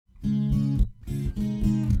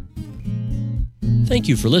Thank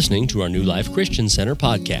you for listening to our New Life Christian Center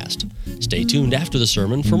podcast. Stay tuned after the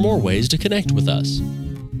sermon for more ways to connect with us.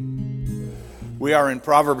 We are in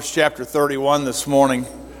Proverbs chapter 31 this morning.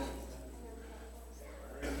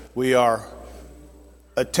 We are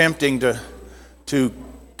attempting to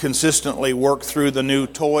consistently work through the new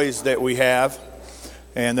toys that we have.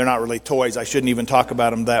 And they're not really toys. I shouldn't even talk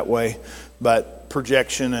about them that way. But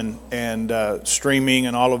projection and streaming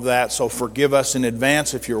and all of that. So forgive us in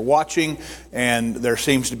advance if you're watching and there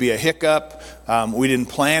seems to be a hiccup. We didn't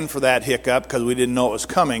plan for that hiccup because we didn't know it was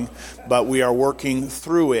coming. But we are working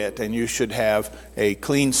through it. And you should have a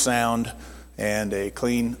clean sound and a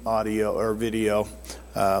clean audio or video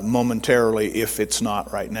momentarily if it's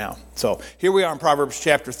not right now. So here we are in Proverbs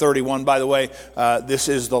chapter 31. By the way, this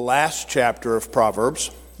is the last chapter of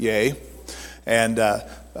Proverbs. Yay. And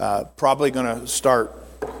probably going to start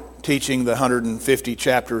teaching the 150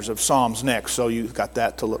 chapters of Psalms next. So you've got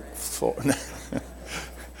that to look for.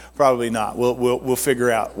 Probably not. We'll figure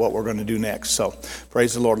out what we're going to do next. So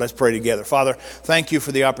praise the Lord. Let's pray together. Father, thank you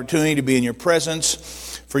for the opportunity to be in your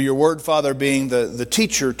presence, for your word, Father, being the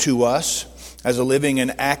teacher to us as a living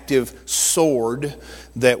and active sword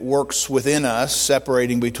that works within us,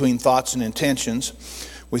 separating between thoughts and intentions.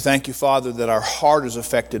 We thank you, Father, that our heart is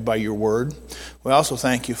affected by your word. We also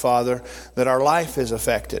thank you, Father, that our life is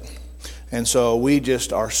affected. And so we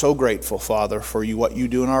just are so grateful, Father, for what you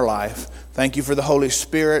do in our life. Thank you for the Holy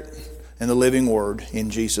Spirit and the living word. In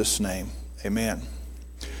Jesus' name, amen.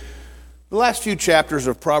 The last few chapters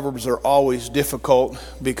of Proverbs are always difficult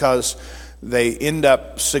because they end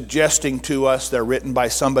up suggesting to us they're written by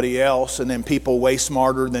somebody else, and then people way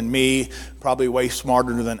smarter than me, probably way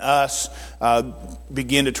smarter than us,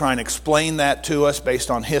 begin to try and explain that to us based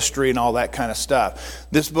on history and all that kind of stuff.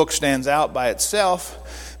 This book stands out by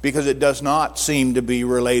itself because it does not seem to be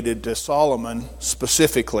related to Solomon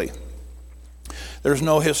specifically. There's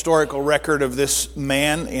no historical record of this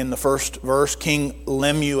man in the first verse, King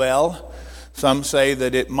Lemuel. Some say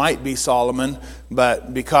that it might be Solomon,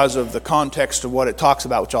 but because of the context of what it talks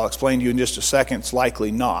about, which I'll explain to you in just a second, it's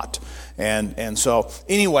likely not. And so,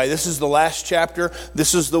 anyway, this is the last chapter.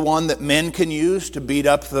 This is the one that men can use to beat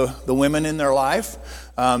up the women in their life,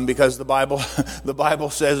 because the Bible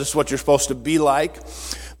says it's what you're supposed to be like.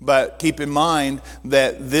 But keep in mind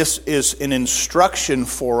that this is an instruction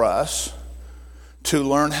for us to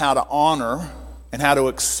learn how to honor and how to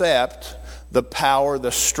accept the power,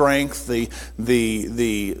 the strength,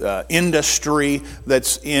 the industry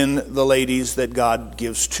that's in the ladies that God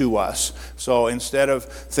gives to us. So instead of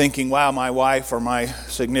thinking, wow, my wife or my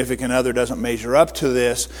significant other doesn't measure up to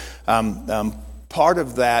this, part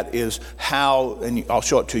of that is how, and I'll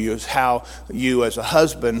show it to you, is how you as a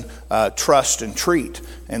husband trust and treat.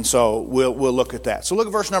 And so we'll look at that. So look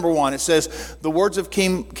at verse number 1. It says, the words of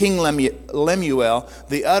King Lemuel,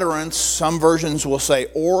 the utterance, some versions will say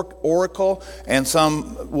oracle, and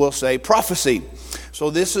some will say prophecy. So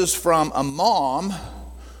this is from a mom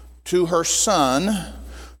to her son,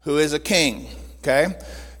 who is a king. Okay?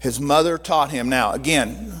 His mother taught him. Now,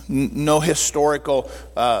 again, no historical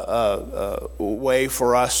way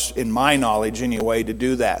for us, in my knowledge anyway, to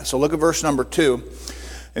do that. So look at verse number 2.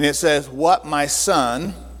 And it says, what my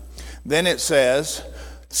son? Then it says,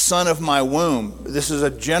 son of my womb. This is a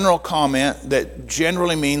general comment that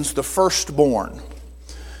generally means the firstborn.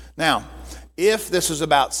 Now, if this is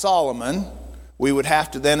about Solomon, we would have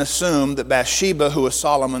to then assume that Bathsheba, who was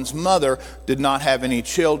Solomon's mother, did not have any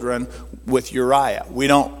children with Uriah.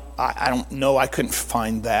 I don't know, I couldn't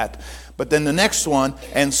find that. But then the next one,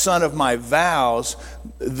 and son of my vows,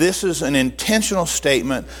 this is an intentional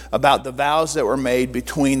statement about the vows that were made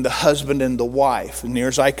between the husband and the wife. And near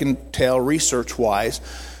as I can tell research-wise,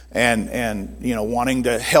 and wanting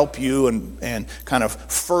to help you and kind of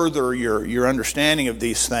further your understanding of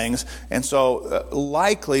these things. And so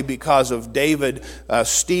likely because of David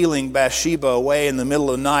stealing Bathsheba away in the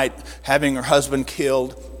middle of the night, having her husband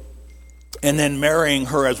killed, and then marrying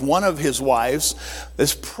her as one of his wives,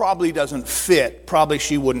 this probably doesn't fit. Probably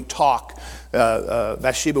she wouldn't talk.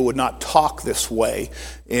 Bathsheba would not talk this way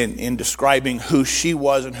in describing who she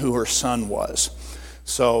was and who her son was.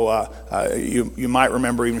 So you might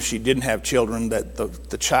remember, even if she didn't have children, that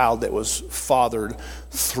the child that was fathered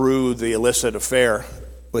through the illicit affair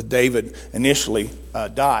with David initially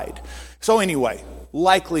died. So anyway,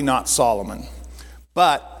 likely not Solomon.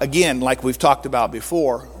 But again, like we've talked about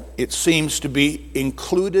before, it seems to be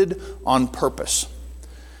included on purpose.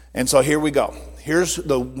 And so here we go. Here's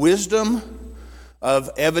the wisdom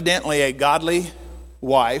of evidently a godly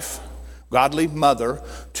wife, godly mother,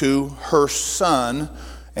 to her son,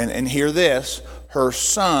 and hear this, her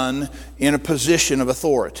son in a position of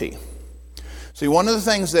authority. See, one of the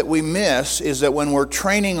things that we miss is that when we're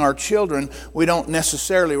training our children, we don't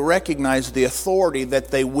necessarily recognize the authority that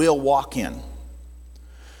they will walk in.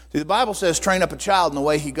 See, the Bible says, train up a child in the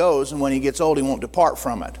way he goes, and when he gets old, he won't depart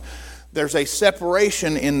from it. There's a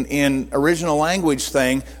separation in original language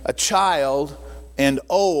thing. A child and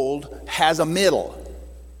old has a middle,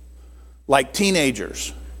 like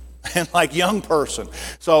teenagers and like young person.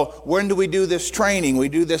 So when do we do this training? We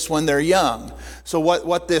do this when they're young. So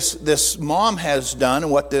what this mom has done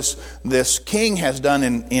and what this king has done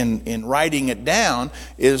in writing it down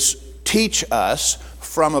is teach us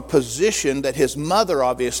from a position that his mother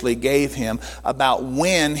obviously gave him about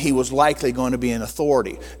when he was likely going to be in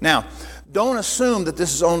authority. Now, don't assume that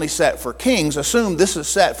this is only set for kings. Assume this is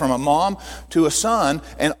set from a mom to a son,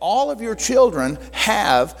 and all of your children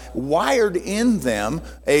have wired in them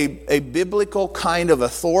a biblical kind of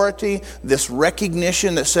authority, this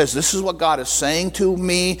recognition that says this is what God is saying to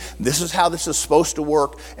me, this is how this is supposed to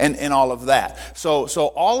work, and all of that. So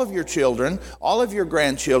all of your children, all of your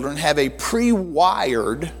grandchildren have a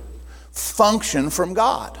pre-wired function from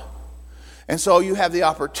God. And so you have the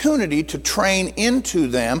opportunity to train into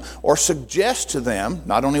them or suggest to them,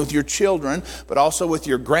 not only with your children, but also with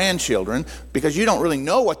your grandchildren, because you don't really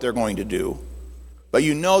know what they're going to do, but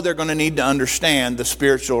you know they're going to need to understand the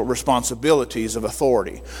spiritual responsibilities of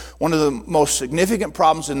authority. One of the most significant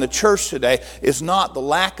problems in the church today is not the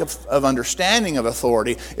lack of understanding of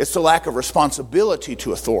authority, it's the lack of responsibility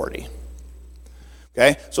to authority.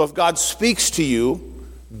 Okay? So if God speaks to you,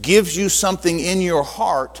 gives you something in your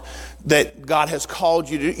heart that God has called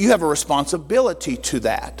you to, you have a responsibility to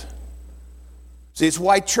that. See, it's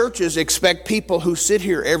why churches expect people who sit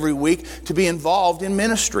here every week to be involved in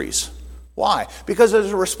ministries. Why? Because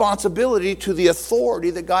there's a responsibility to the authority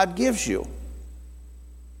that God gives you.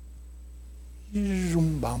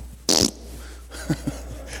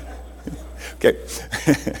 Okay.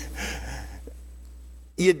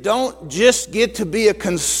 You don't just get to be a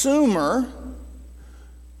consumer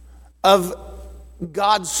of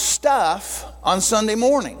God's stuff on Sunday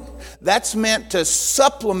morning. That's meant to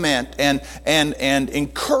supplement and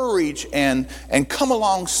encourage and come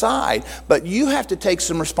alongside. But you have to take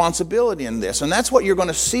some responsibility in this. And that's what you're going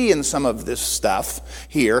to see in some of this stuff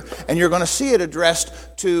here. And you're going to see it addressed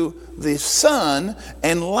to the son,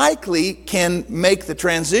 and likely can make the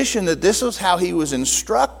transition that this was how he was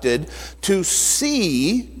instructed to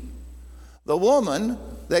see the woman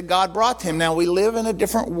that God brought to him. Now, we live in a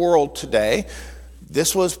different world today.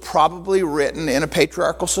 This was probably written in a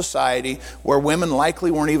patriarchal society where women likely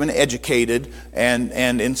weren't even educated and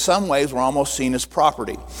in some ways were almost seen as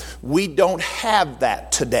property. We don't have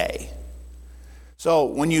that today. So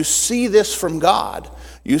when you see this from God,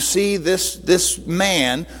 you see this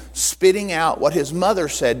man spitting out what his mother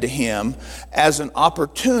said to him as an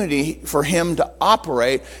opportunity for him to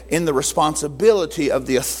operate in the responsibility of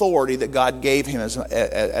the authority that God gave him as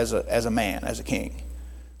a man, as a king.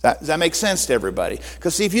 Does that make sense to everybody?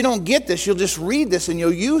 Because see, if you don't get this, you'll just read this and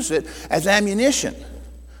you'll use it as ammunition,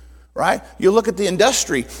 right? You look at the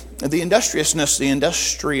industriousness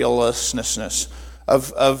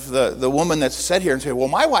of the woman that's said here and say, well,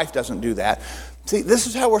 my wife doesn't do that. See, this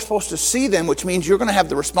is how we're supposed to see them, which means you're going to have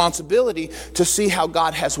the responsibility to see how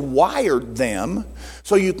God has wired them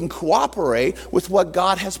so you can cooperate with what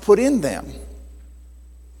God has put in them.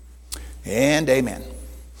 And amen.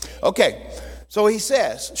 Okay. So she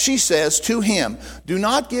says to him, do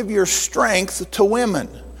not give your strength to women.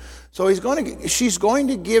 So she's going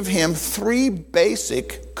to give him three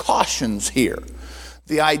basic cautions here.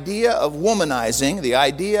 The idea of womanizing, the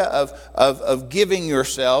idea of giving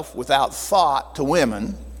yourself without thought to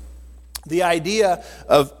women, the idea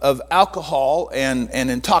of alcohol and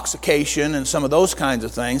intoxication and some of those kinds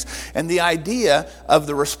of things, and the idea of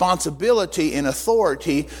the responsibility and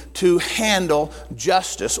authority to handle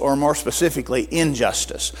justice, or more specifically,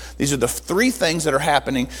 injustice. These are the three things that are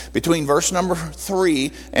happening between verse number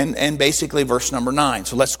 3 and basically verse number 9.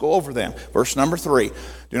 So let's go over them. Verse number 3,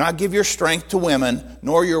 do not give your strength to women,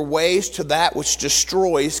 nor your ways to that which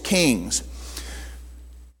destroys kings.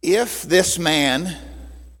 If this man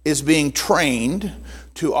is being trained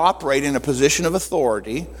to operate in a position of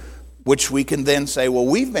authority, which we can then say, well,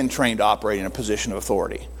 we've been trained to operate in a position of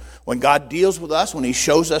authority. When God deals with us, when he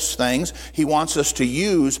shows us things, he wants us to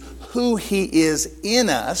use who he is in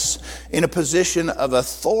us in a position of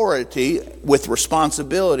authority with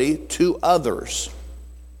responsibility to others.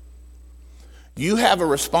 You have a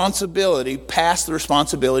responsibility past the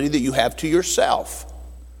responsibility that you have to yourself.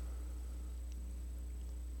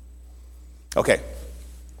 Okay.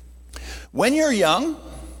 When you're young,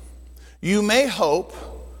 you may hope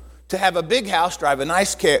to have a big house, drive a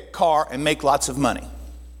nice car, and make lots of money.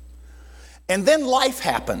 And then life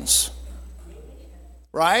happens,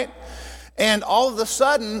 right? And all of a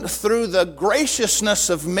sudden, through the graciousness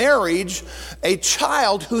of marriage, a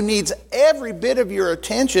child who needs every bit of your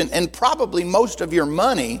attention and probably most of your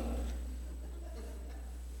money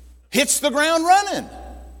hits the ground running.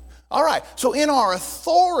 All right, so in our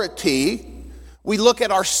authority, we look at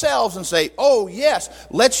ourselves and say, oh yes,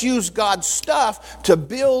 let's use God's stuff to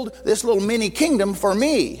build this little mini kingdom for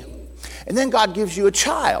me. And then God gives you a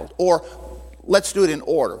child, or let's do it in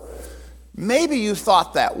order. Maybe you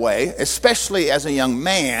thought that way, especially as a young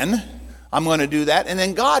man, I'm going to do that. And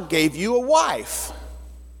then God gave you a wife.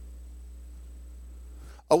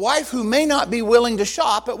 A wife who may not be willing to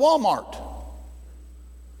shop at Walmart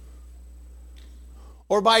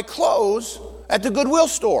or buy clothes at the Goodwill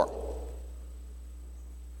store.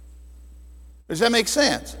 Does that make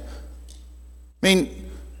sense? I mean,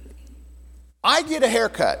 I get a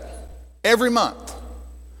haircut every month.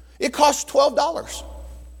 It costs $12.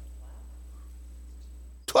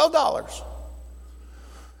 $12.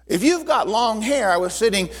 If you've got long hair, I was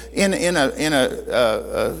sitting in a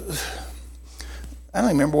I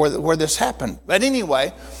don't remember where this happened. But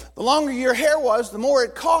anyway, the longer your hair was, the more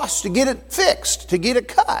it costs to get it fixed, to get it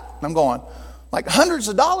cut. And I'm going, like hundreds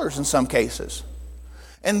of dollars in some cases.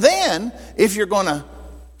 And then, if you're going to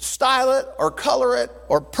style it or color it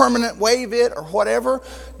or permanent wave it or whatever,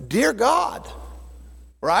 dear God,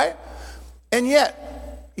 right? And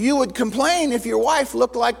yet, you would complain if your wife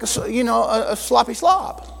looked like a sloppy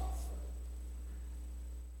slob.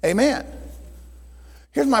 Amen.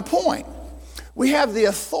 Here's my point. We have the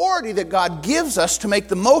authority that God gives us to make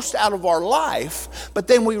the most out of our life, but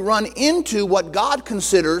then we run into what God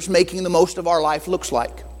considers making the most of our life looks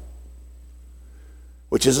like,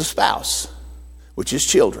 which is a spouse, which is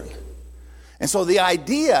children. And so the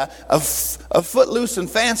idea of footloose and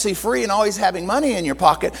fancy free and always having money in your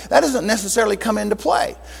pocket, that doesn't necessarily come into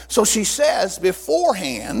play. So she says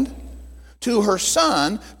beforehand to her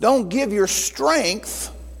son, don't give your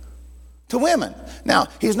strength to women. Now,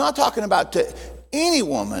 he's not talking about to any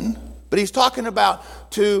woman, but he's talking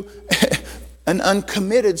about to an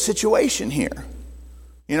uncommitted situation here.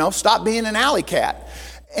 Stop being an alley cat.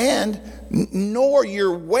 And nor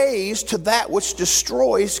your ways to that which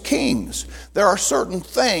destroys kings. There are certain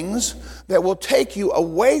things that will take you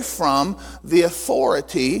away from the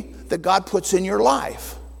authority that God puts in your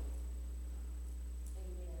life.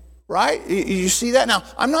 Right? You see that? Now,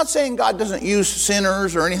 I'm not saying God doesn't use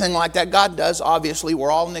sinners or anything like that. God does, obviously.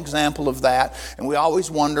 We're all an example of that. And we always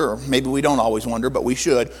wonder, or maybe we don't always wonder, but we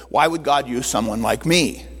should, why would God use someone like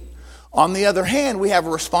me? On the other hand, we have a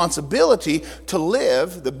responsibility to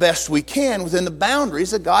live the best we can within the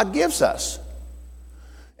boundaries that God gives us.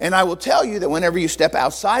 And I will tell you that whenever you step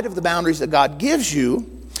outside of the boundaries that God gives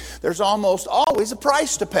you, there's almost always a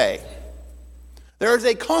price to pay. There is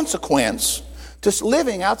a consequence to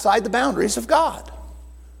living outside the boundaries of God.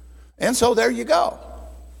 And so there you go.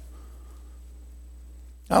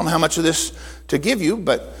 I don't know how much of this to give you,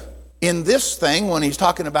 but in this thing, when he's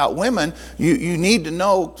talking about women, you need to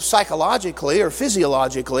know psychologically or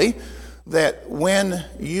physiologically that when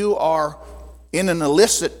you are in an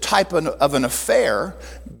illicit type of an affair,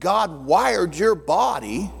 God wired your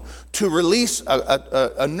body to release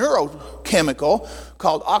a neurochemical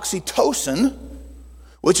called oxytocin,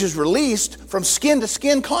 which is released from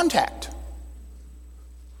skin-to-skin contact.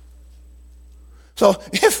 So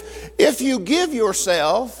if you give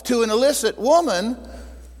yourself to an illicit woman,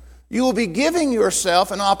 you will be giving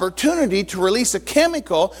yourself an opportunity to release a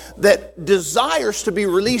chemical that desires to be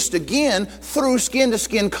released again through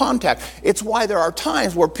skin-to-skin contact. It's why there are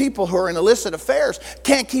times where people who are in illicit affairs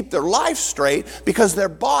can't keep their life straight because their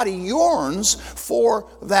body yearns for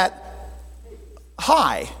that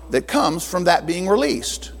high that comes from that being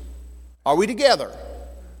released. Are we together?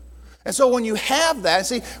 And so when you have that,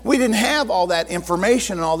 see, we didn't have all that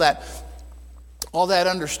information and all that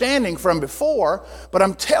understanding from before, but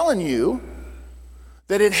I'm telling you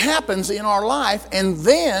that it happens in our life, and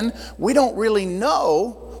then we don't really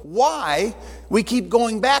know why we keep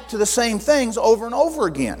going back to the same things over and over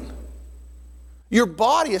again. Your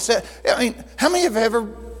body is set. I mean, how many have ever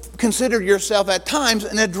considered yourself at times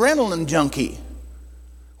an adrenaline junkie?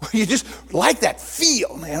 Where you just like that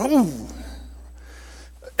feel, man.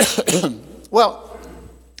 Well,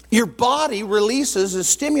 your body is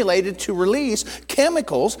stimulated to release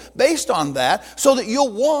chemicals based on that so that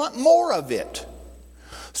you'll want more of it.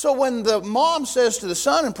 So when the mom says to the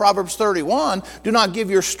son in Proverbs 31, do not give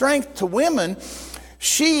your strength to women,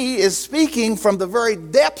 She is speaking from the very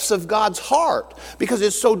depths of God's heart, because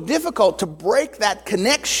it's so difficult to break that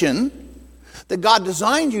connection that God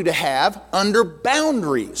designed you to have under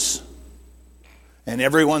boundaries. And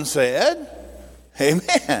everyone said, amen.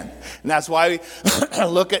 And that's why we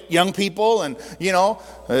look at young people and,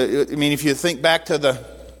 if you think back to the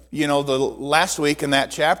last week in that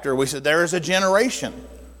chapter, we said there is a generation.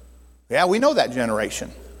 Yeah, we know that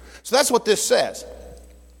generation. So that's what this says.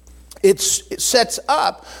 It sets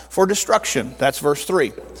up for destruction. That's verse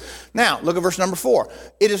 3. Now, look at verse number 4.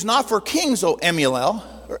 It is not for kings, O Lemuel,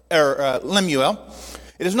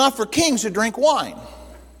 it is not for kings to drink wine,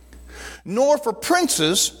 nor for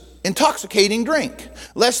princes intoxicating drink,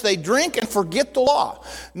 lest they drink and forget the law.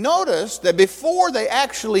 Notice that before they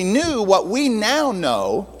actually knew what we now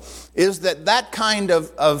know, is that kind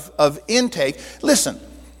of intake. Listen,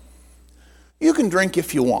 you can drink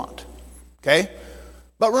if you want, okay?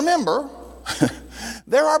 But remember,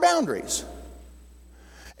 there are boundaries.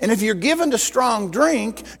 And if you're given to strong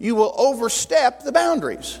drink, you will overstep the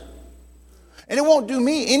boundaries. And it won't do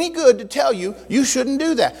me any good to tell you, you shouldn't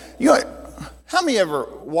do that. How many ever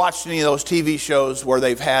watched any of those TV shows where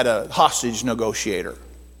they've had a hostage negotiator?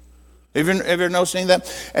 Have you ever noticed any of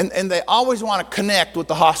that? And they always want to connect with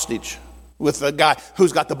the hostage, with the guy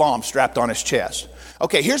who's got the bomb strapped on his chest.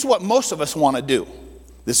 Okay, here's what most of us want to do.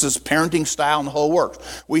 This is parenting style and the whole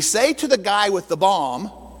works. We say to the guy with the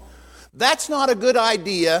bomb, that's not a good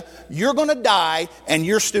idea, you're going to die, and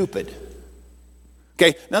you're stupid.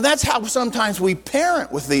 Okay, now that's how sometimes we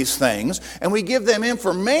parent with these things, and we give them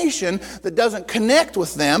information that doesn't connect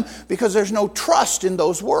with them because there's no trust in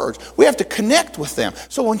those words. We have to connect with them.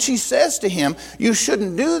 So when she says to him, you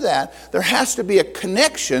shouldn't do that, there has to be a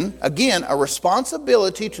connection, again, a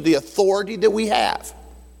responsibility to the authority that we have.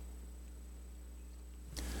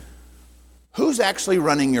 Who's actually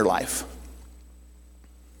running your life?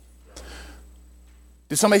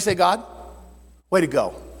 Did somebody say God? Way to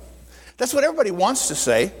go. That's what everybody wants to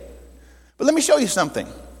say. But let me show you something.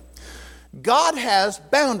 God has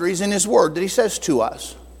boundaries in His Word that He says to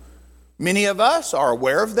us. Many of us are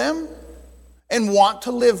aware of them and want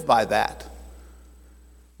to live by that.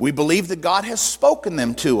 We believe that God has spoken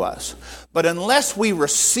them to us. But unless we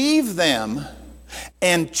receive them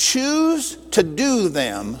and choose to do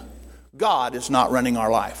them, God is not running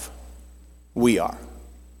our life. We are.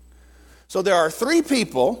 So there are three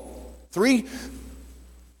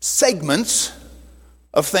segments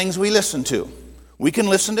of things we listen to. We can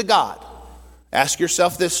listen to God. Ask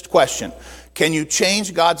yourself this question. Can you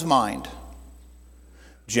change God's mind?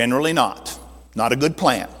 Generally not. Not a good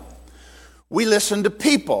plan. We listen to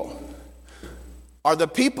people. Are the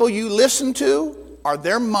people you listen to, are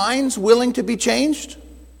their minds willing to be changed?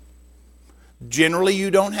 Generally,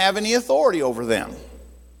 you don't have any authority over them.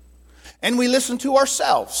 And we listen to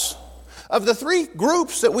ourselves. Of the three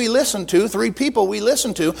groups that we listen to, three people we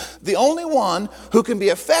listen to, the only one who can be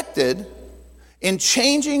affected in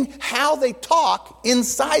changing how they talk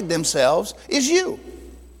inside themselves is you.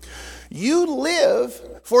 You live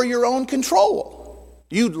for your own control.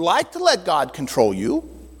 You'd like to let God control you,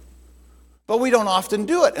 but we don't often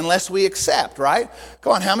do it unless we accept, right?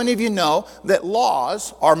 Come on, how many of you know that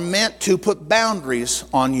laws are meant to put boundaries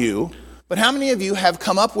on you, but how many of you have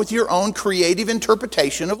come up with your own creative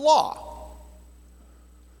interpretation of law?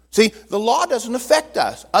 See, the law doesn't affect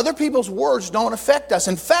us. Other people's words don't affect us.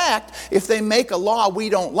 In fact, if they make a law we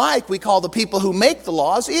don't like, we call the people who make the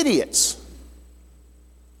laws idiots.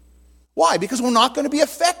 Why? Because we're not going to be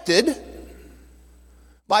affected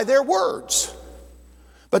by their words.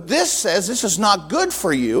 But this says this is not good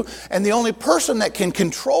for you, and the only person that can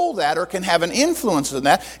control that or can have an influence on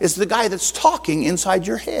that is the guy that's talking inside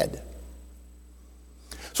your head.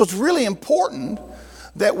 So it's really important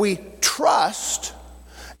that we trust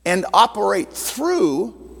and operate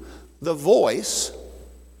through the voice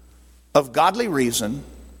of godly reason,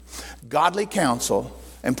 godly counsel,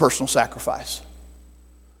 and personal sacrifice.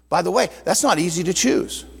 By the way, that's not easy to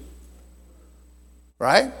choose.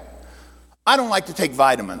 Right? I don't like to take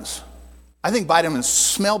vitamins. I think vitamins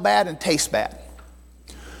smell bad and taste bad.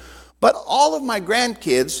 But all of my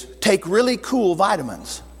grandkids take really cool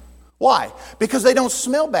vitamins. Why? Because they don't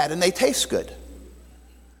smell bad and they taste good.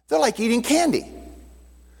 They're like eating candy.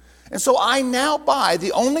 And so I now buy,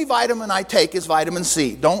 the only vitamin I take is vitamin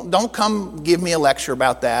C. Don't come give me a lecture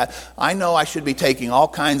about that. I know I should be taking all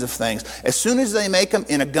kinds of things. As soon as they make them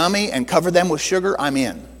in a gummy and cover them with sugar, I'm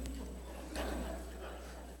in.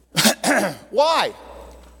 Why?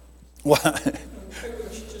 Why?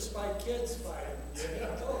 Just buy kids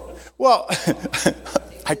vitamins. Well,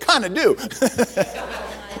 I kind of do.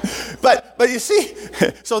 But you see,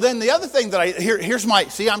 so then the other thing that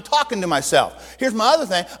I'm talking to myself. Here's my other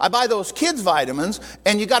thing. I buy those kids vitamins,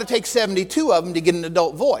 and you got to take 72 of them to get an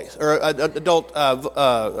adult voice, or adult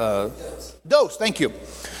dose. Thank you.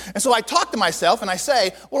 And so I talk to myself and I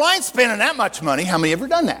say, well, I ain't spending that much money. How many have ever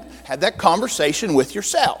done that? Had that conversation with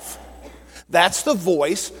yourself. That's the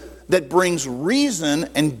voice that brings reason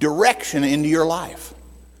and direction into your life.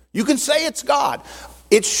 You can say it's God.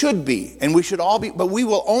 It should be, and we should all be, but we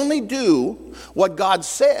will only do what God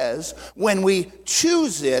says when we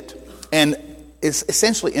choose it and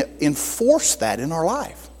essentially enforce that in our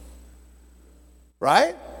life.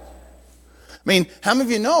 Right? I mean, how many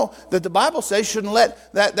of you know that the Bible says you shouldn't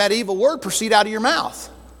let that evil word proceed out of your mouth?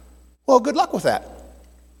 Well, good luck with that.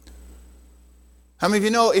 How many of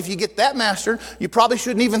you know if you get that mastered, you probably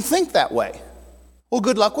shouldn't even think that way? Well,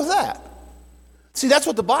 good luck with that. See, that's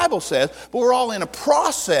what the Bible says, but we're all in a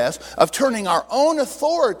process of turning our own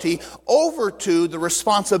authority over to the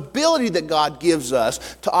responsibility that God gives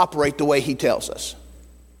us to operate the way He tells us.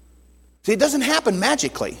 See, it doesn't happen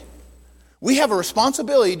magically. We have a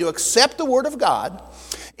responsibility to accept the Word of God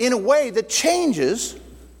in a way that changes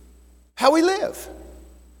how we live.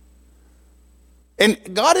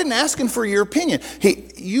 And God isn't asking for your opinion.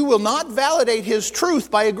 You will not validate His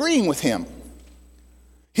truth by agreeing with Him.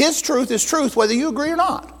 His truth is truth whether you agree or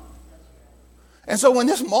not. And so when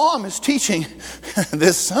this mom is teaching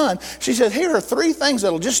this son, she says, here are 3 things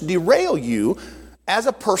that will just derail you as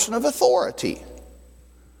a person of authority.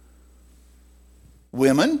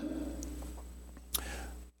 Women,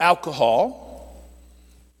 alcohol,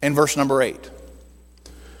 and verse number 8.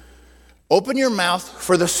 Open your mouth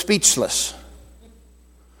for the speechless.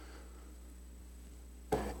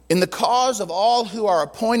 In the cause of all who are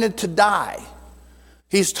appointed to die.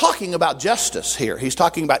 He's talking about justice here. He's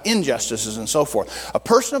talking about injustices and so forth. A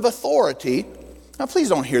person of authority, now please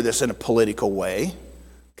don't hear this in a political way,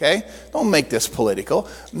 okay? Don't make this political.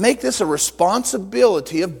 Make this a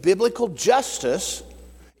responsibility of biblical justice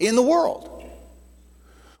in the world.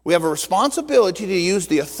 We have a responsibility to use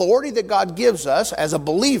the authority that God gives us as a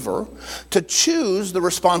believer to choose the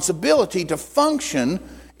responsibility to function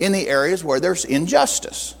in the areas where there's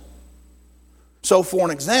injustice. So for an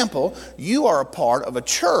example, you are a part of a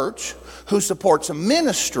church who supports a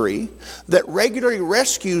ministry that regularly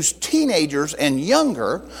rescues teenagers and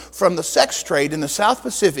younger from the sex trade in the South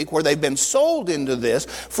Pacific, where they've been sold into this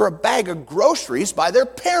for a bag of groceries by their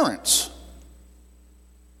parents.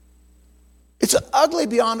 It's ugly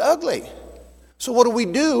beyond ugly. So what do we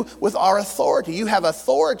do with our authority? You have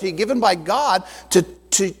authority given by God to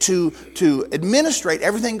administrate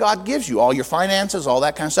everything God gives you. All your finances, all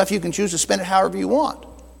that kind of stuff. You can choose to spend it however you want.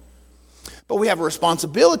 But we have a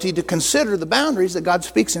responsibility to consider the boundaries that God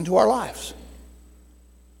speaks into our lives.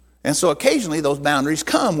 And so occasionally those boundaries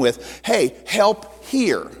come with, hey, help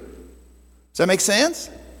here. Does that make sense?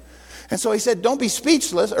 And so he said, don't be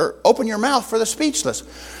speechless, or open your mouth for the speechless.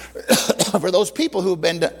 For those people who have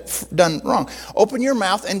been done wrong. Open your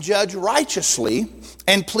mouth and judge righteously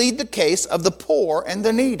and plead the case of the poor and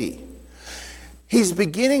the needy. He's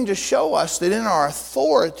beginning to show us that in our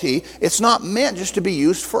authority, it's not meant just to be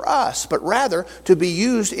used for us, but rather to be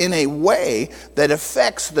used in a way that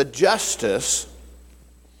affects the justice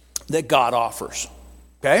that God offers.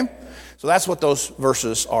 Okay? So that's what those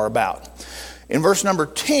verses are about. In verse number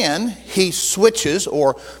 10, he switches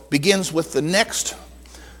or begins with the next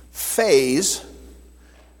phase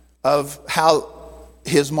of how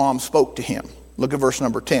his mom spoke to him. Look at verse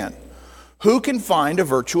number 10. Who can find a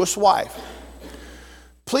virtuous wife?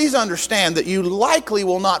 Please understand that you likely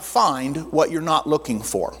will not find what you're not looking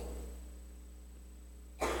for.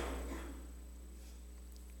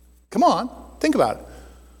 Come on, think about it.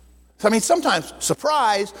 I mean, sometimes,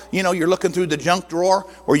 surprise, you're looking through the junk drawer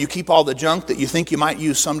where you keep all the junk that you think you might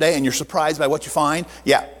use someday, and you're surprised by what you find.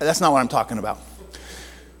 Yeah, that's not what I'm talking about.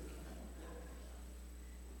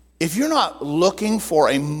 If you're not looking for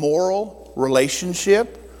a moral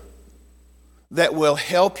relationship that will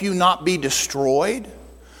help you not be destroyed,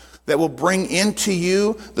 that will bring into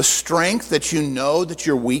you the strength that you know that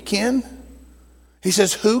you're weak in, he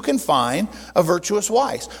says, who can find a virtuous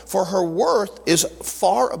wife? For her worth is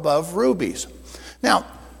far above rubies. Now,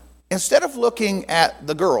 instead of looking at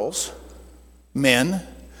the girls, men,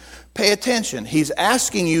 pay attention. He's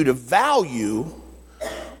asking you to value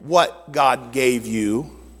what God gave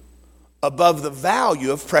you above the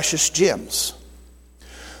value of precious gems.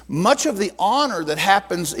 Much of the honor that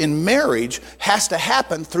happens in marriage has to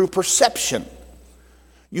happen through perception.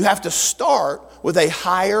 You have to start with a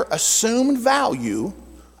higher assumed value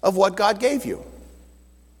of what God gave you.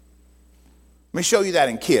 Let me show you that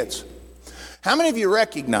in kids. How many of you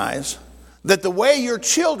recognize that the way your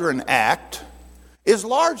children act is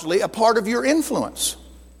largely a part of your influence?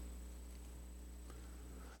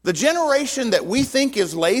 The generation that we think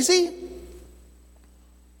is lazy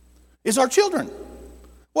is our children.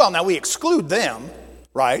 Well, now we exclude them,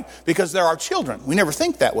 right? Because they're our children. We never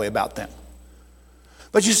think that way about them.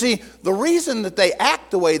 But you see, the reason that they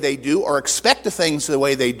act the way they do or expect the things the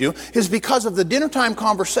way they do is because of the dinner time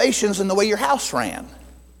conversations and the way your house ran.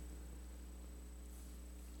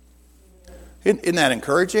 Isn't that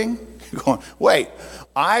encouraging? You're going, wait,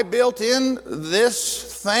 I built in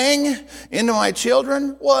this thing into my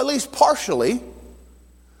children? Well, at least partially.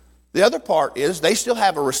 The other part is they still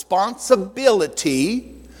have a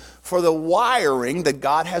responsibility for the wiring that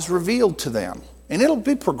God has revealed to them. And it'll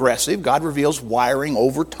be progressive. God reveals wiring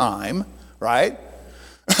over time, right?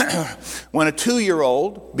 When a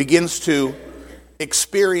 2-year-old begins to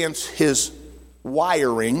experience his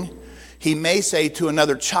wiring, he may say to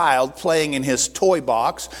another child playing in his toy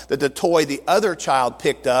box that the toy the other child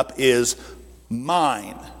picked up is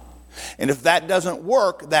mine. And if that doesn't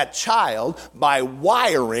work, that child, by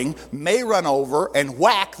wiring, may run over and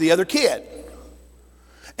whack the other kid.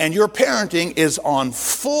 And your parenting is on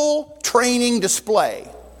full training display.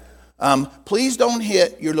 Please don't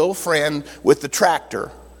hit your little friend with the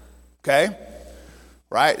tractor. Okay?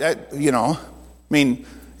 Right?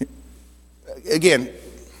 Again,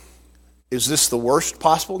 is this the worst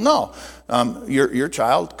possible? No. Your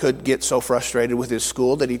child could get so frustrated with his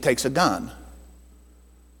school that he takes a gun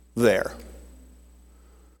there.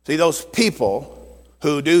 See, those people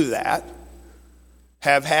who do that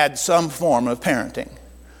have had some form of parenting.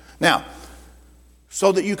 Now,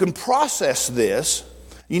 so that you can process this,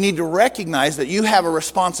 you need to recognize that you have a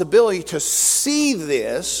responsibility to see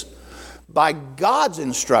this by God's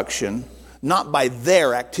instruction, not by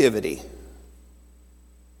their activity.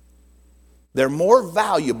 They're more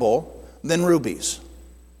valuable than rubies.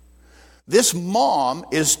 This mom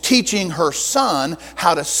is teaching her son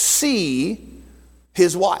how to see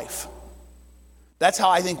his wife. That's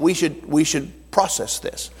how I think we should process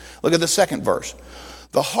this. Look at the second verse.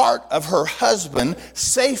 The heart of her husband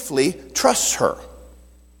safely trusts her.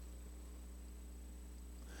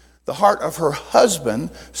 The heart of her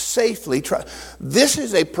husband safely trusts. This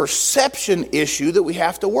is a perception issue that we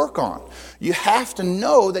have to work on. You have to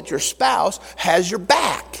know that your spouse has your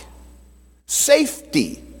back.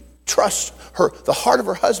 Safety. Trust her. The heart of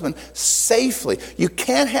her husband safely. You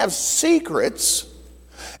can't have secrets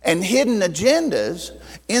and hidden agendas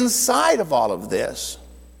inside of all of this.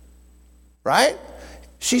 Right?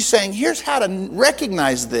 She's saying, here's how to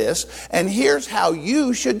recognize this, and here's how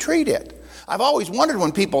you should treat it. I've always wondered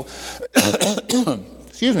when people,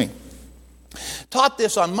 taught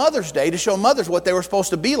this on Mother's Day to show mothers what they were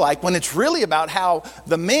supposed to be like, when it's really about how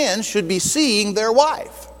the men should be seeing their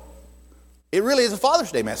wife. It really is a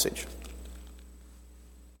Father's Day message.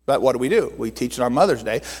 But what do? We teach it on Mother's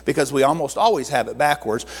Day because we almost always have it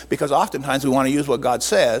backwards, because oftentimes we want to use what God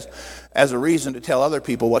says as a reason to tell other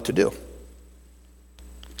people what to do.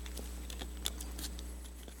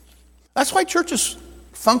 That's why churches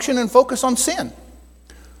function and focus on sin.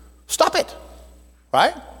 Stop it,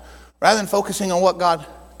 right? Rather than focusing on what God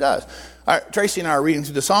does. All right, Tracy and I are reading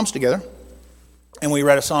through the Psalms together, and we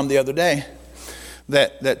read a psalm the other day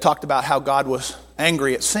that talked about how God was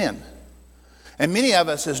angry at sin. And many of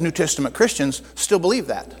us as New Testament Christians still believe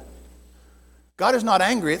that. God is not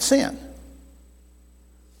angry at sin.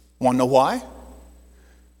 Want to know why?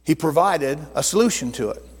 He provided a solution to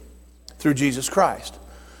it through Jesus Christ.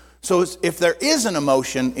 So if there is an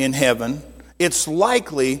emotion in heaven, it's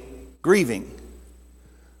likely grieving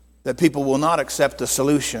that people will not accept the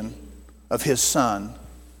solution of his son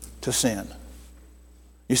to sin.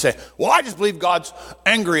 You say, well, I just believe God's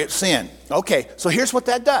angry at sin. Okay, so here's what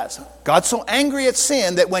that does. God's so angry at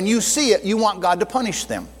sin that when you see it, you want God to punish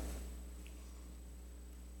them.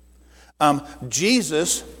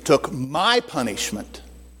 Jesus took my punishment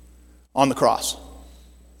on the cross.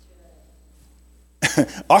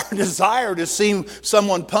 Our desire to see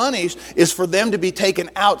someone punished is for them to be taken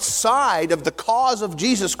outside of the cause of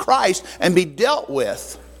Jesus Christ and be dealt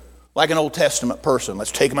with like an Old Testament person.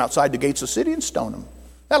 Let's take them outside the gates of the city and stone them.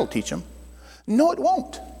 That'll teach them. No, it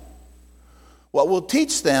won't. What will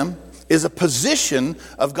teach them is a position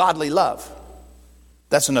of godly love.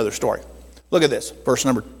 That's another story. Look at this, verse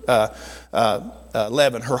number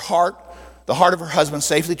 11. The heart of her husband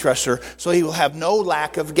safely trusts her, so he will have no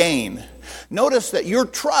lack of gain. Notice that your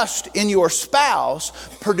trust in your spouse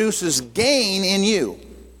produces gain in you.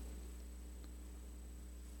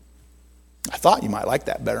 I thought you might like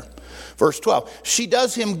that better. Verse 12. She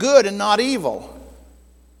does him good and not evil.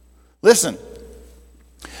 Listen,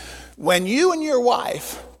 when you and your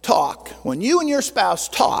wife talk, when you and your spouse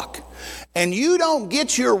talk, and you don't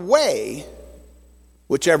get your way,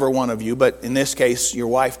 whichever one of you, but in this case, your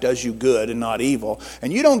wife does you good and not evil,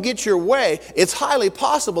 and you don't get your way, it's highly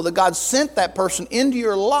possible that God sent that person into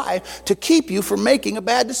your life to keep you from making a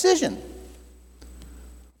bad decision.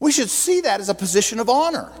 We should see that as a position of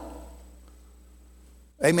honor.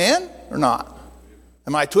 Amen? Or not?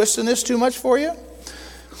 Am I twisting this too much for you?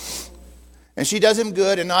 And she does him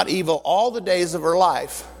good and not evil all the days of her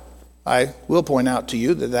life. I will point out to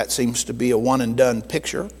you that that seems to be a one and done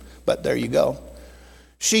picture, but there you go.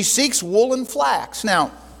 She seeks wool and flax.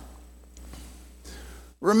 Now,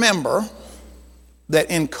 remember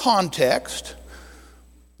that in context,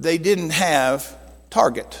 they didn't have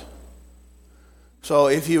Target. So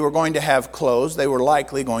if you were going to have clothes, they were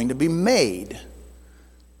likely going to be made.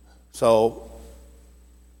 So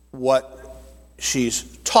what she's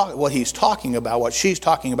talking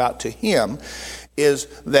about to him is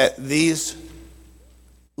that these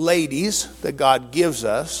ladies that God gives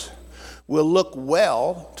us will look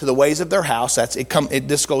well to the ways of their house.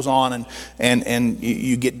 This goes on and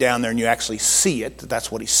you get down there and you actually see it.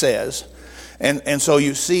 That's what he says. And so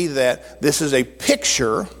you see that this is a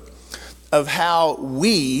picture of how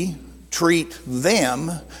we treat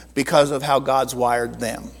them because of how God's wired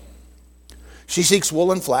them. She seeks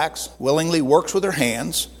wool and flax, willingly works with her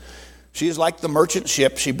hands. She is like the merchant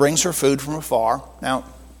ship. She brings her food from afar. Now,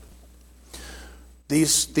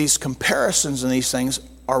 these comparisons and these things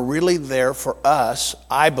are really there for us,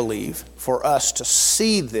 I believe, for us to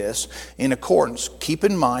see this in accordance. Keep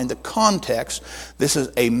in mind the context. This is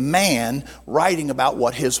a man writing about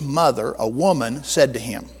what his mother, a woman, said to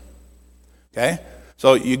him. Okay?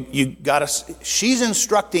 So she's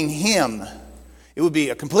instructing him. It would be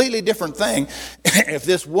a completely different thing if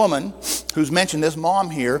this woman, who's mentioned, this mom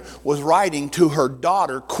here, was writing to her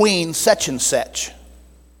daughter, Queen such and such.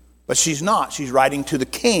 But she's not. She's writing to the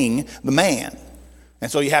king, the man.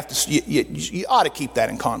 And so you ought to keep that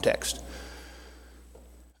in context.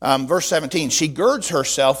 Verse 17, she girds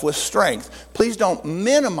herself with strength. Please don't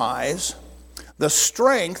minimize the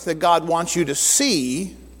strength that God wants you to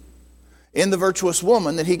see in the virtuous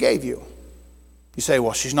woman that he gave you. You say,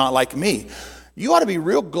 well, she's not like me. You ought to be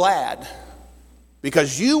real glad,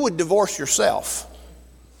 because you would divorce yourself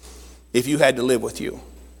if you had to live with you.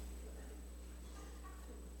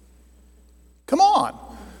 Come on.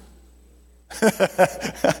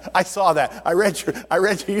 I saw that. I read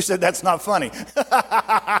you. You said that's not funny.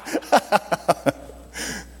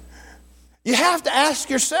 You have to ask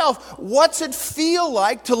yourself, what's it feel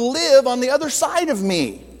like to live on the other side of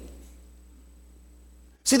me?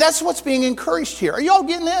 See, that's what's being encouraged here. Are you all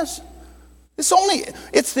getting this?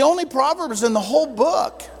 It's the only Proverbs in the whole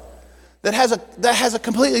book that has a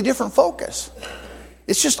completely different focus.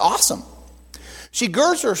 It's just awesome. She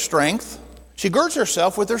girds herself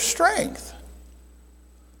with her strength.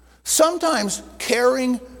 Sometimes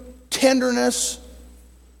caring, tenderness,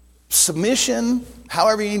 submission,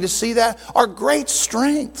 however you need to see that, are great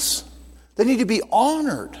strengths. They need to be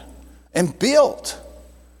honored and built.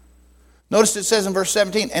 Notice it says in verse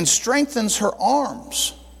 17, and strengthens her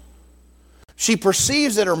arms. She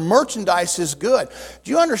perceives that her merchandise is good.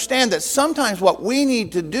 Do you understand that sometimes what we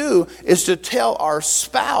need to do is to tell our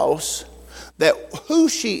spouse that who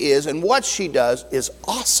she is and what she does is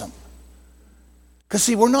awesome? Because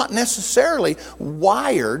see, we're not necessarily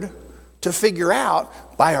wired to figure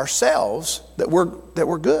out by ourselves that we're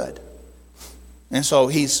good. And so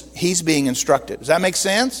he's being instructed. Does that make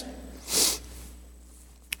sense?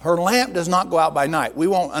 Her lamp does not go out by night. We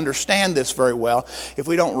won't understand this very well if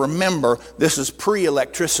we don't remember this is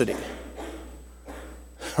pre-electricity.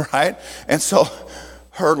 Right? And so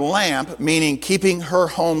her lamp, meaning keeping her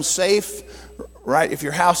home safe, right? If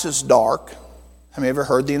your house is dark, have you ever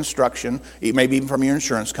heard the instruction, maybe even from your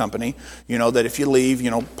insurance company, that if you leave,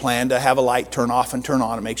 plan to have a light turn off and turn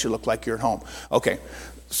on. It makes you look like you're at home. Okay,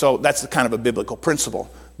 so that's the kind of a biblical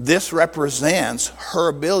principle. This represents her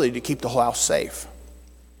ability to keep the whole house safe.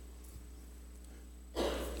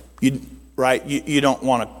 You don't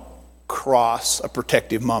want to cross a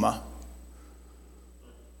protective mama.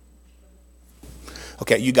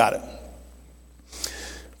 Okay, you got it.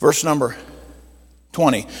 Verse number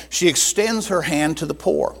 20. She extends her hand to the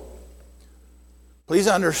poor. Please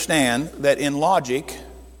understand that in logic,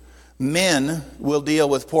 men will deal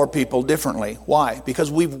with poor people differently. Why?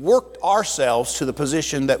 Because we've worked ourselves to the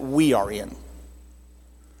position that we are in.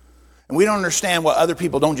 And we don't understand why other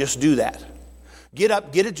people don't just do that. Get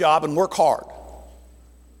up, get a job, and work hard.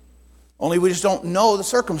 Only we just don't know the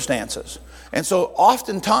circumstances. And so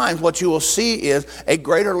oftentimes what you will see is a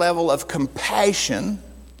greater level of compassion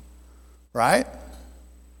right?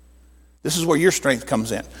 This is where your strength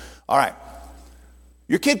comes in. All right.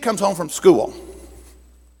 Your kid comes home from school,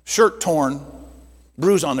 shirt torn,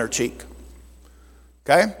 bruise on their cheek.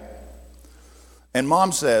 Okay? And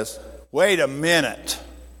mom says, wait a minute.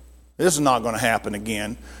 This is not going to happen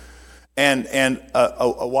again. And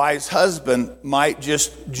a wise husband might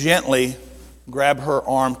just gently grab her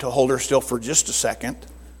arm to hold her still for just a second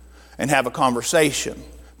and have a conversation.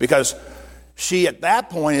 Because she, at that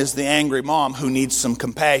point, is the angry mom who needs some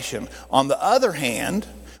compassion. On the other hand,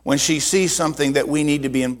 when she sees something that we need to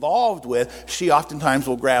be involved with, she oftentimes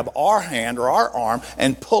will grab our hand or our arm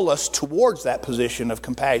and pull us towards that position of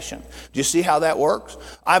compassion. Do you see how that works?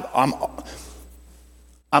 I'm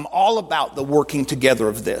all about the working together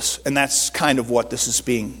of this, and that's kind of what this is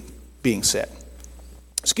being said.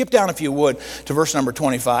 Skip down, if you would, to verse number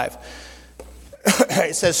 25.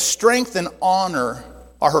 It says, strength and honor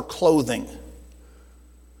are her clothing.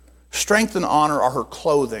 Strength and honor are her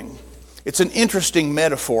clothing. It's an interesting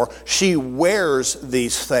metaphor. She wears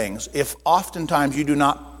these things. If oftentimes you do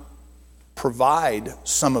not provide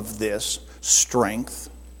some of this strength,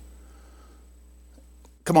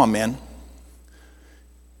 come on, men.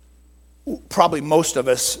 Probably most of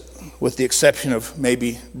us, with the exception of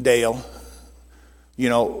maybe Dale, I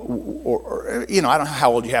don't know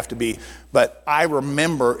how old you have to be, but I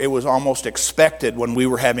remember it was almost expected when we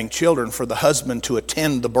were having children for the husband to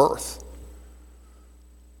attend the birth.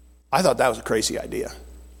 I thought that was a crazy idea.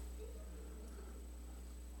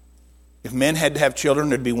 If men had to have children,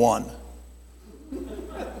 there'd be one.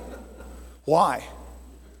 Why?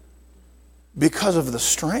 Because of the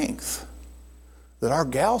strength that our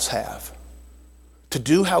gals have to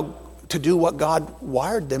do what God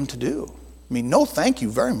wired them to do. I mean, no thank you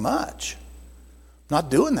very much. Not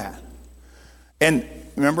doing that. And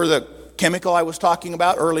remember the chemical I was talking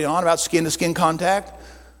about early on about skin-to-skin contact?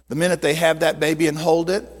 The minute they have that baby and hold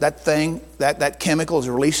it, that thing, that chemical is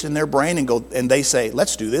released in their brain and they say,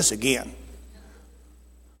 let's do this again.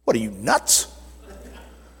 What are you, nuts?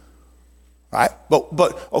 Right?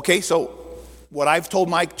 But okay, so what I've told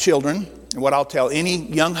my children and what I'll tell any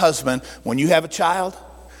young husband, when you have a child,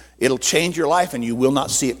 it'll change your life and you will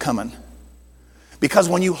not see it coming. Because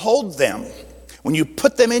when you hold them, when you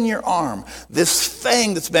put them in your arm, this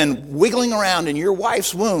thing that's been wiggling around in your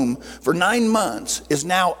wife's womb for 9 months is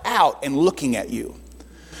now out and looking at you.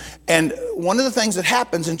 And one of the things that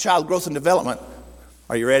happens in child growth and development,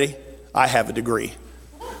 are you ready? I have a degree.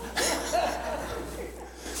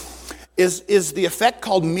 is the effect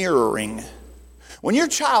called mirroring. When your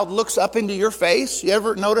child looks up into your face, you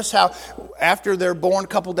ever notice how after they're born a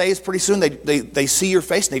couple days, pretty soon they see your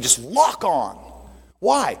face and they just lock on.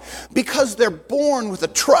 Why? Because they're born with a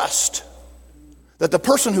trust that the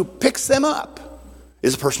person who picks them up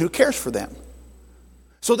is the person who cares for them.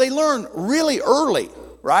 So they learn really early,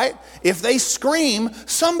 right? If they scream,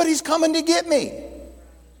 somebody's coming to get me.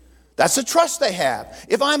 That's the trust they have.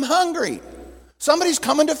 If I'm hungry, somebody's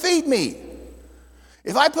coming to feed me.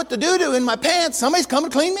 If I put the doo-doo in my pants, somebody's coming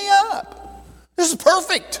to clean me up. This is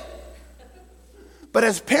perfect. But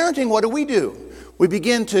as parenting, what do? We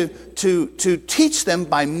begin to teach them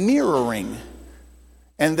by mirroring.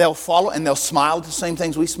 And they'll follow and they'll smile at the same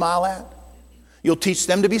things we smile at. You'll teach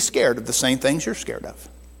them to be scared of the same things you're scared of.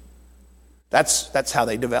 That's how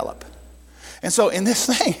they develop. And so in this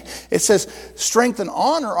thing, it says, strength and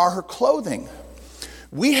honor are her clothing.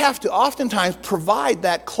 We have to oftentimes provide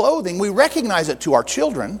that clothing. We recognize it to our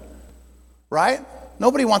children, right?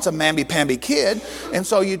 Nobody wants a mamby-pamby kid. And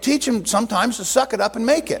so you teach them sometimes to suck it up and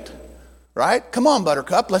make it. Right? Come on,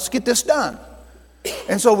 Buttercup, let's get this done.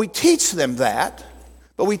 And so we teach them that,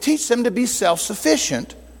 but we teach them to be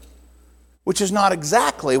self-sufficient, which is not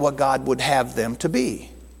exactly what God would have them to be.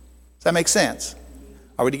 Does that make sense?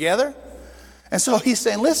 Are we together? And so he's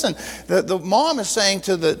saying, listen, the mom is saying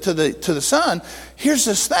to the son, here's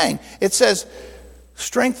this thing. It says,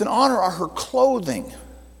 strength and honor are her clothing.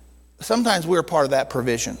 Sometimes we're part of that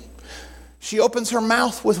provision. She opens her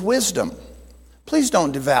mouth with wisdom. Please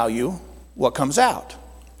don't devalue what comes out.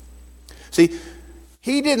 See,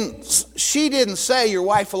 she didn't say your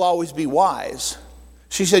wife will always be wise.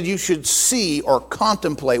 She said you should see or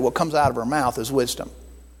contemplate what comes out of her mouth as wisdom.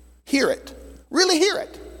 Hear it. Really hear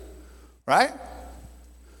it. Right?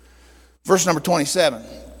 Verse number 27.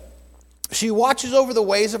 She watches over the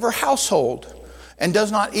ways of her household and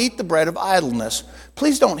does not eat the bread of idleness.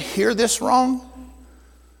 Please don't hear this wrong.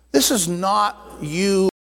 This is not you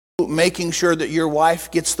making sure that your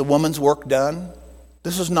wife gets the woman's work done.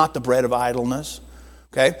 This is not the bread of idleness.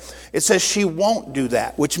 Okay? It says she won't do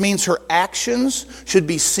that, which means her actions should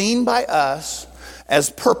be seen by us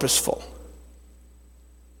as purposeful.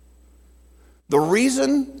 The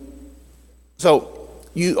reason, so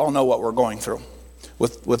you all know what we're going through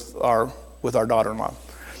with our daughter-in-law.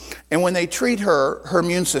 And when they treat her, her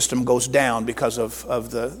immune system goes down because of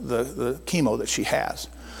the chemo that she has.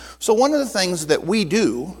 So one of the things that we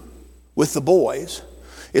do with the boys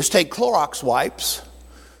is take Clorox wipes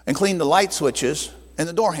and clean the light switches and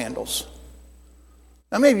the door handles.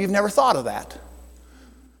 Now maybe you've never thought of that.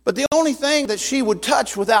 But the only thing that she would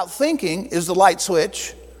touch without thinking is the light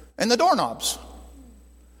switch and the doorknobs.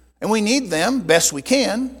 And we need them, best we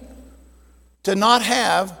can, to not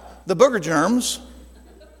have the booger germs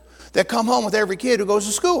that come home with every kid who goes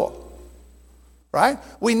to school. Right?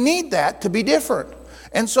 We need that to be different.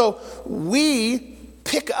 And so we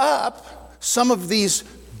pick up some of these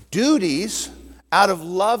duties out of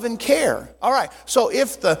love and care. All right, so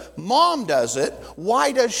if the mom does it,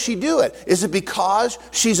 why does she do it? Is it because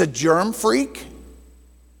she's a germ freak?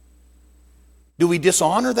 Do we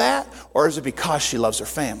dishonor that? Or is it because she loves her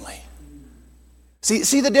family?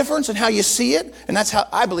 See the difference in how you see it? And that's how,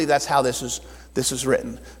 I believe that's how this is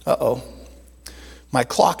written. Uh-oh. My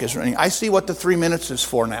clock is running. I see what the 3 minutes is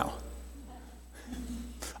for now.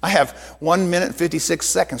 I have 1 minute and 56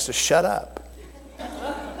 seconds to shut up.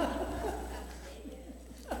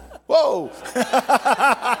 Whoa.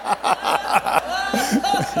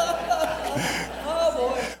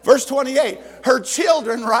 Verse 28, her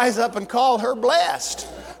children rise up and call her blessed.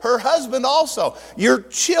 Her husband also. Your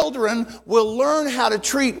children will learn how to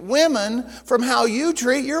treat women from how you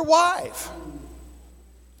treat your wife.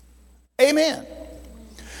 Amen.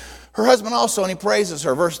 Her husband also, and he praises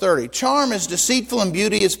her. Verse 30, charm is deceitful and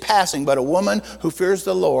beauty is passing, but a woman who fears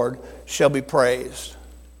the Lord shall be praised.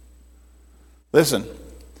 Listen,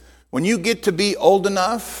 when you get to be old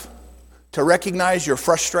enough to recognize your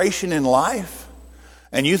frustration in life,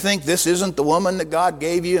 and you think this isn't the woman that God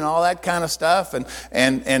gave you and all that kind of stuff, and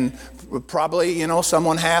probably,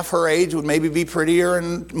 someone half her age would maybe be prettier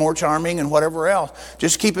and more charming and whatever else,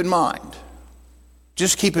 just keep in mind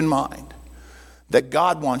that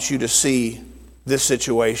God wants you to see this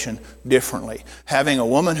situation differently. Having a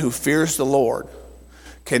woman who fears the Lord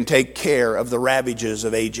can take care of the ravages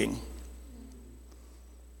of aging.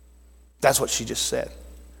 That's what she just said.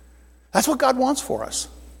 That's what God wants for us.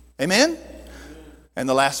 Amen? And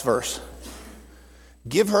the last verse.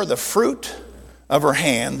 Give her the fruit of her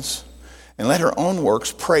hands, and let her own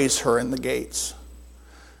works praise her in the gates.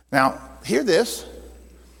 Now, hear this.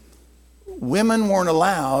 Women weren't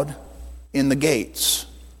allowed in the gates.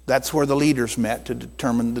 That's where the leaders met to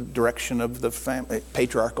determine the direction of the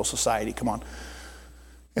patriarchal society. Come on.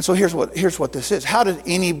 And so here's what this is. How did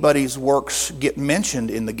anybody's works get mentioned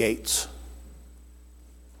in the gates?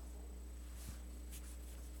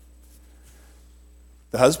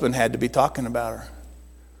 The husband had to be talking about her.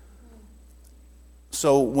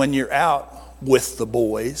 So when you're out with the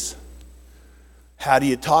boys, how do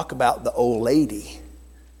you talk about the old lady?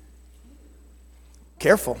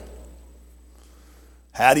 Careful.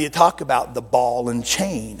 How do you talk about the ball and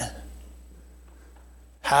chain?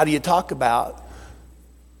 How do you talk about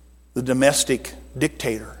the domestic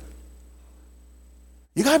dictator?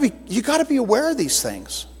 You gotta be aware of these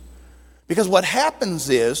things. Because what happens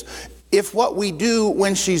is, if what we do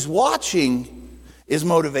when she's watching is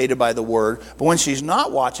motivated by the word, but when she's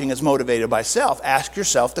not watching is motivated by self, ask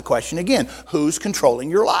yourself the question again, who's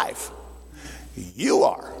controlling your life? You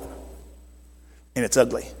are. And it's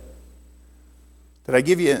ugly. Did I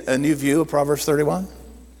give you a new view of Proverbs 31?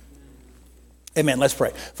 Amen. Let's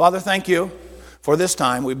pray. Father, thank you for this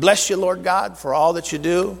time. We bless you, Lord God, for all that you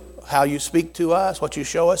do, how you speak to us, what you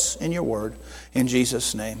show us in your word. In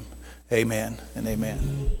Jesus' name, amen and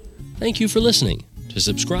amen. Thank you for listening. To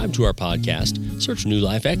subscribe to our podcast, search New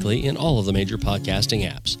Life Eckley in all of the major podcasting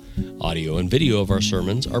apps. Audio and video of our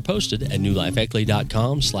sermons are posted at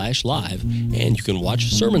newlifeeckley.com/live, and you can watch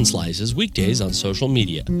sermon slices weekdays on social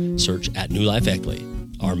media. Search at New Life Eckley.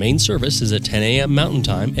 Our main service is at 10 a.m. Mountain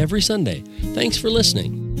Time every Sunday. Thanks for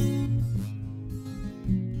listening.